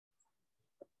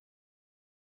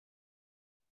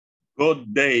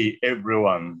Good day,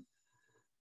 everyone.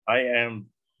 I am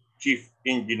Chief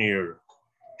Engineer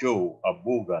Joe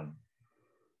Abugan.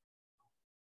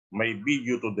 My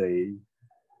video today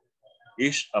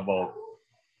is about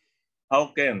how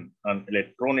can an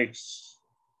electronics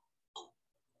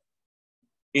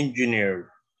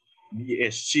engineer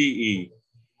BSCE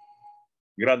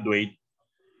graduate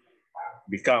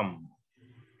become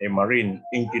a marine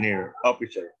engineer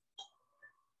officer.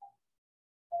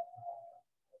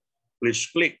 Please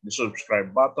click the subscribe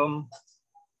button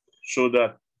so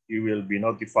that you will be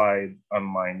notified on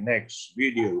my next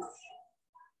videos.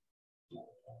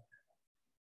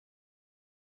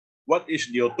 What is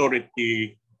the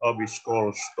authority of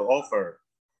schools to offer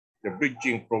the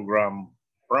bridging program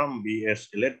from BS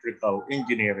Electrical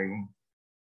Engineering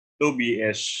to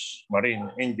BS Marine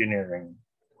Engineering?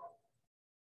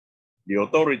 The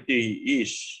authority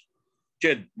is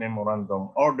CHED Memorandum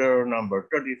Order number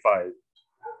 35,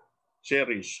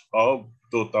 series of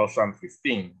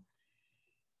 2015.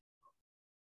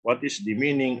 What is the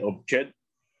meaning of CHED?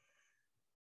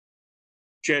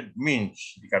 CHED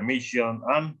means the Commission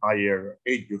on Higher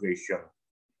Education.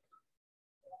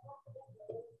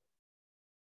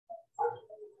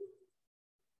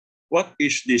 What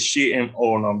is the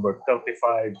CMO number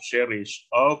 35 series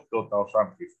of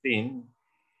 2015?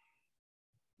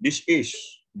 This is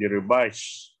the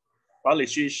revised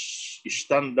policies,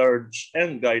 standards,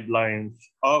 and guidelines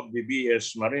of the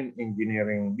BS Marine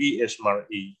Engineering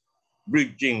BSMARE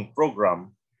Bridging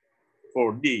Program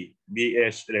for the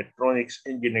BS Electronics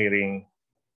Engineering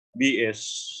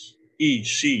BSECE.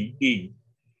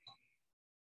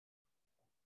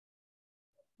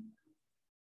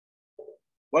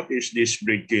 What is this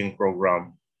bridging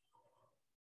program?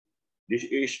 This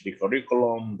is the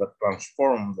curriculum that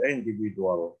transforms the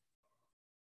individual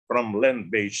from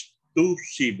land-based to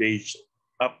sea-based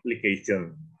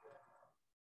application.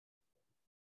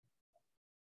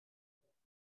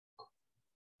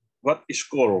 What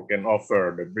school can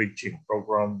offer the bridging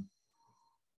program?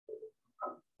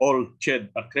 All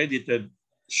CHED accredited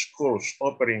schools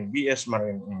offering BS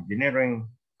Marine Engineering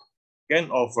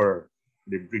can offer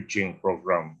the bridging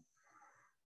program.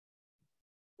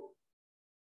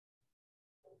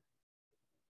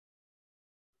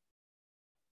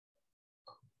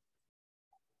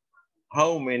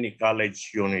 How many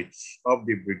college units of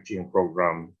the bridging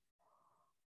program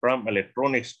from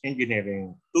electronics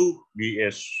engineering to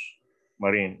BS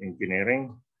Marine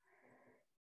Engineering?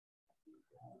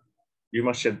 You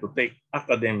must have to take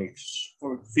academics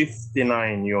for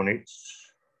 59 units,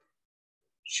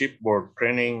 shipboard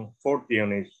training 40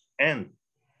 units, and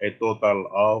a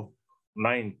total of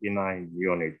 99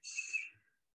 units.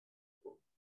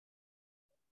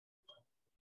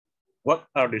 What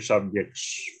are the subjects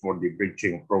for the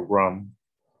bridging program?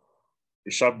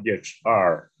 The subjects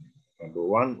are, number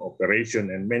 1, operation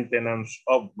and maintenance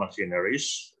of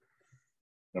machineries.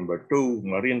 Number 2,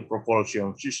 marine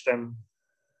propulsion system.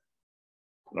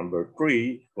 Number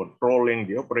 3, controlling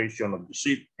the operation of the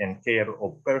ship and care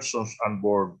of persons on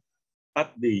board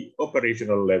at the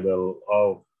operational level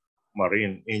of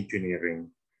marine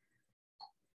engineering.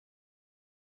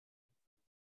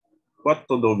 What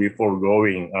to do before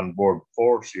going on board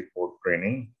for shipboard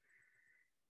training?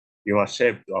 You must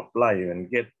have to apply and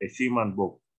get a seaman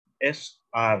book, SRIRB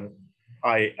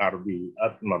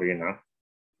at Marina.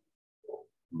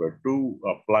 Number 2,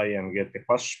 apply and get a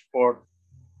passport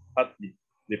at the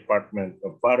Department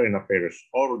of Foreign Affairs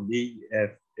or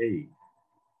DFA.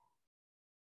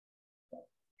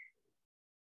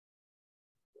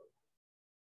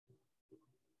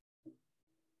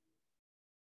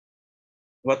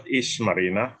 What is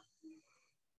Marina?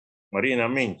 Marina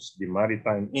means the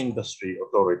Maritime Industry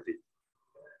Authority.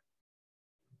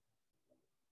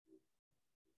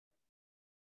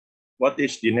 What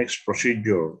is the next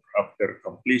procedure after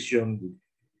completion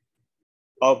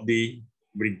of the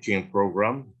bridging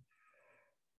program?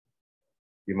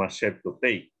 You must have to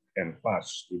take and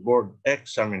pass the board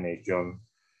examination,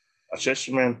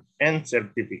 assessment, and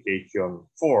certification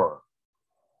for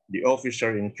the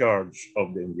officer in charge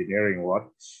of the engineering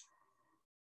watch,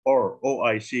 or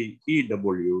OIC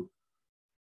EW,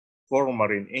 for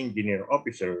marine engineer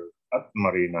officer at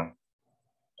Marina.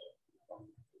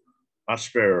 As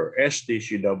per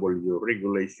STCW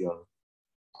regulation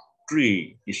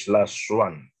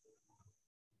 3/1.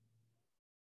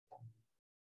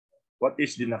 What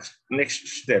is the next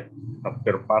step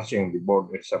after passing the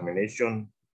board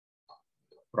examination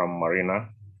from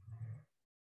Marina?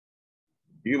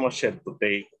 You must have to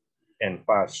take and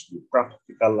pass the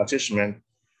practical assessment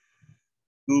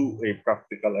to a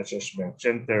practical assessment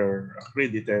center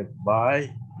accredited by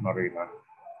Marina.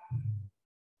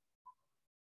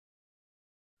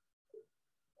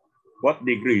 What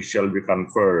degree shall be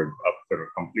conferred after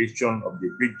completion of the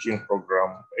bridging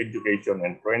program, education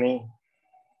and training?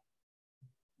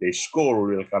 The school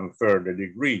will confer the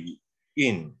degree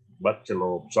in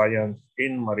Bachelor of Science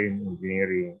in Marine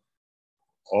Engineering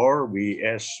or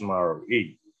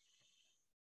BSMARE.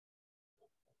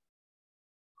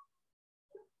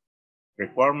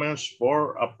 Requirements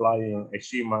for applying a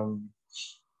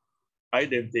Seaman's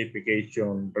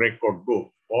Identification Record Book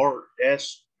or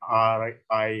SRIRB.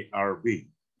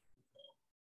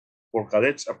 For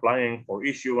cadets applying for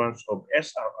issuance of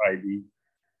SRIB,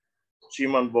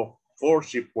 Seaman Book for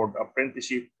Shipboard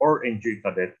Apprenticeship or NG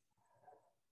Cadet,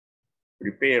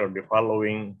 prepare the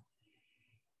following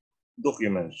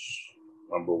documents.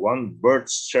 Number 1, birth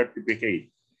certificate.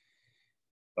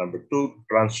 Number 2,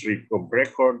 transcript of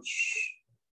records.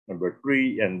 Number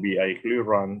 3, NBI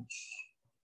clearance.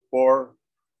 4,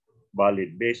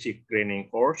 valid basic training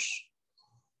course.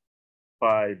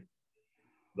 5,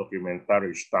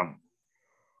 documentary stamp.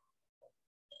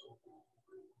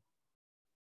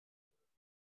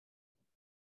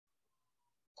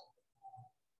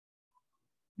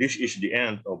 This is the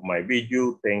end of my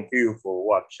video. Thank you for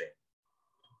watching.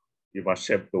 You must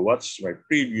have to watch my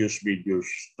previous videos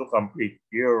to complete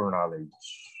your knowledge.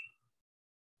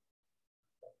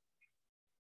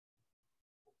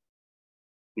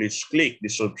 Please click the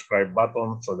subscribe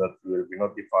button so that you will be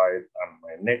notified on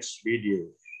my next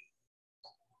videos.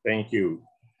 Thank you.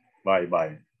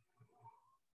 Bye-bye.